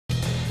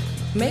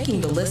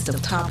Making the list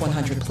of top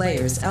 100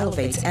 players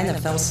elevates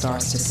NFL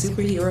stars to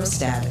superhero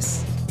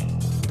status.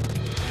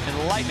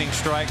 And lightning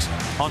strikes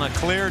on a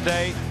clear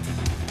day.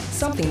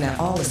 Something that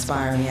all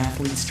aspiring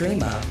athletes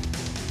dream of.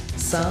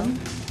 Some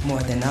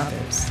more than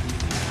others.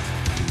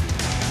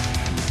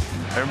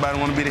 Everybody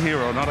want to be the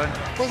hero, don't they?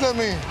 What's that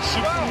mean?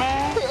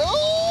 Superman?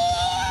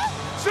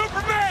 Oh!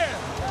 Superman!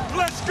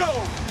 Let's go!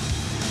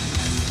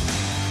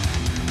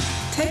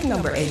 Take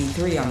number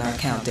 83 on our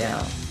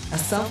countdown, a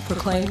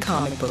self-proclaimed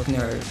comic book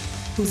nerd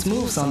whose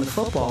moves on the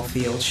football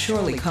field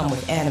surely come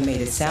with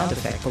animated sound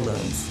effect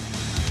balloons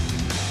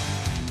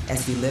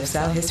as he lives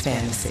out his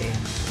fantasy.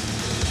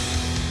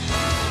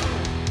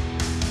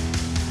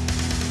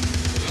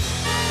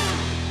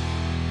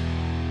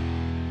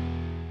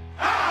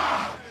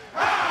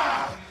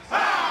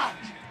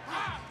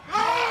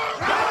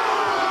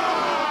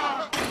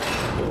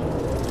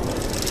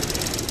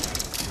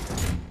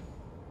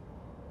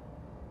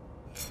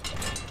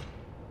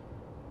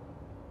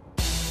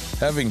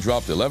 Having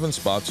dropped 11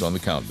 spots on the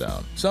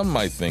countdown, some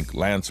might think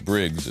Lance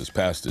Briggs is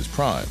past his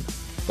prime.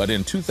 But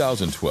in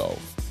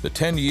 2012, the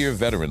 10-year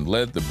veteran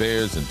led the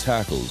Bears in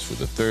tackles for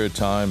the third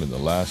time in the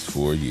last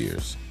 4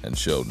 years and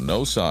showed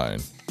no sign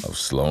of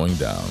slowing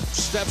down.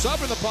 Steps up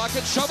in the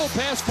pocket, shovel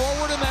pass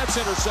forward, and that's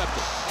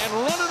intercepted. And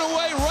running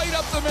away right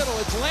up the middle,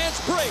 it's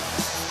Lance Briggs.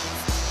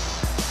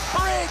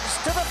 Briggs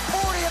to the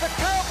 40 of the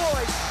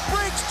Cowboys.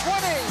 Briggs 20.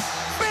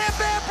 Bam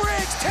Bam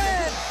Briggs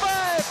 10,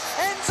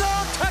 5, end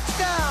zone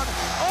touchdown.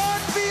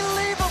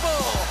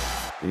 Unbelievable.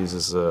 He's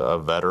just a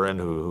veteran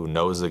who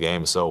knows the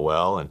game so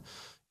well, and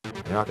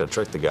you're not going to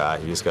trick the guy.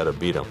 You just got to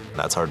beat him.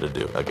 That's hard to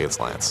do against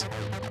Lance.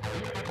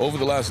 Over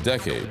the last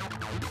decade,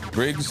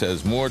 Briggs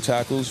has more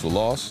tackles for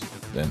loss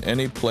than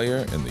any player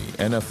in the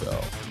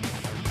NFL.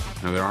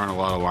 Now, there aren't a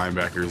lot of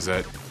linebackers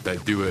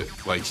that do it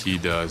like he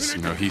does.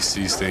 You know, he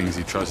sees things,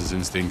 he trusts his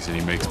instincts, and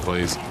he makes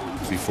plays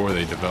before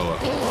they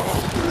develop.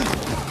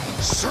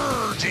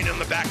 Surging in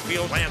the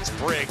backfield, Lance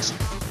Briggs.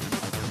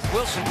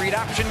 Wilson read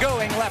option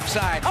going left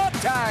side.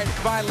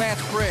 Uptied by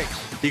Lance Briggs.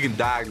 He can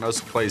diagnose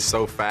the play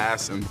so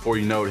fast, and before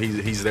you know it,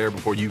 he's there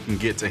before you can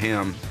get to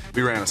him.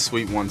 We ran a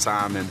sweep one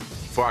time, and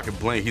before I could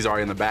blink, he's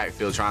already in the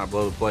backfield trying to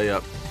blow the play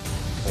up.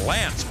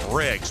 Lance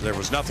Briggs. There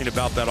was nothing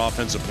about that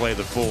offensive play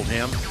that fooled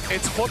him.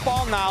 It's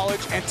football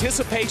knowledge,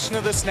 anticipation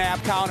of the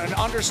snap count, and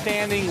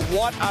understanding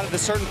what out of the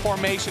certain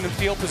formation and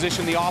field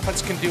position the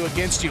offense can do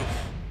against you.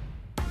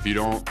 If you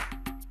don't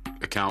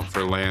account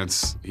for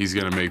Lance, he's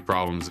going to make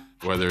problems,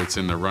 whether it's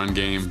in the run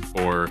game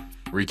or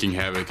wreaking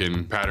havoc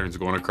in patterns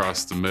going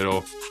across the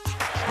middle.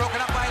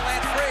 Broken up by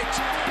Lance Briggs.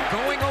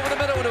 Going over the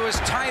middle to his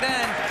tight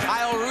end,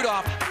 Kyle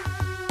Rudolph.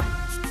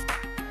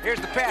 Here's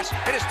the pass.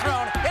 It is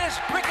thrown. It is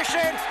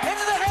ricocheted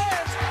into the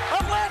hands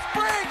of Lance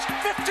Briggs.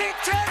 15,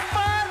 10,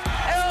 5.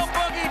 El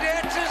Boogie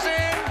dances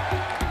in.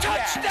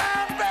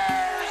 Touchdown,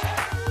 Bears!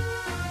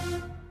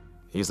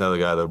 He's another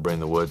guy that'll bring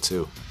the wood,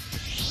 too.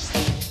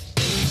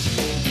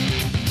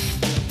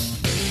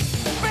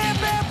 Bam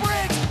Bam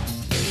Briggs!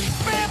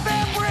 Bam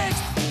Bam Briggs!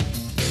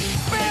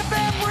 Bam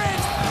Bam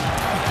Briggs!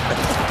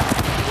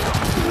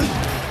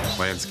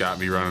 Lance got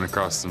me running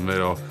across the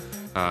middle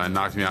and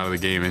knocked me out of the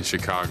game in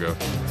Chicago.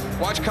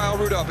 Watch Kyle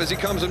Rudolph as he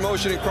comes in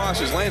motion and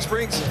crosses. Lance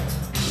Briggs.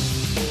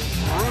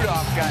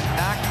 Rudolph got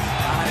knocked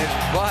on his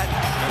butt.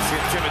 That's the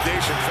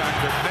intimidation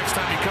factor. Next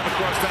time you come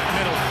across that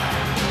middle,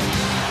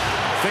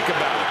 think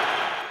about it.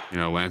 You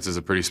know, Lance is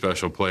a pretty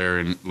special player,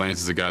 and Lance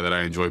is a guy that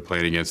I enjoy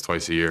playing against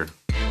twice a year.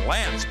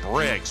 Lance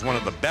Briggs, one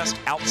of the best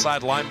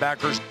outside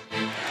linebackers.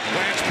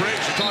 Lance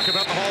Briggs, you talk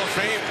about the Hall of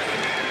Fame.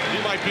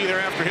 He might be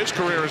there after his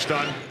career is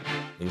done.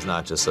 He's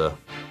not just a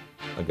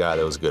guy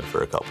that was good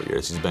for a couple of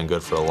years. He's been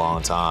good for a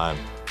long time,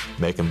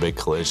 making big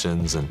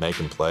collisions and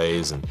making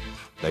plays, and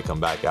they come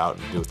back out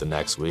and do it the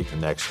next week and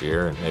next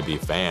year, and maybe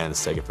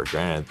fans take it for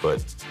granted,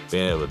 but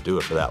being able to do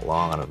it for that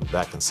long on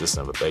that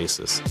consistent of a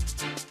basis,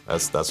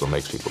 that's what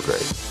makes people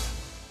great.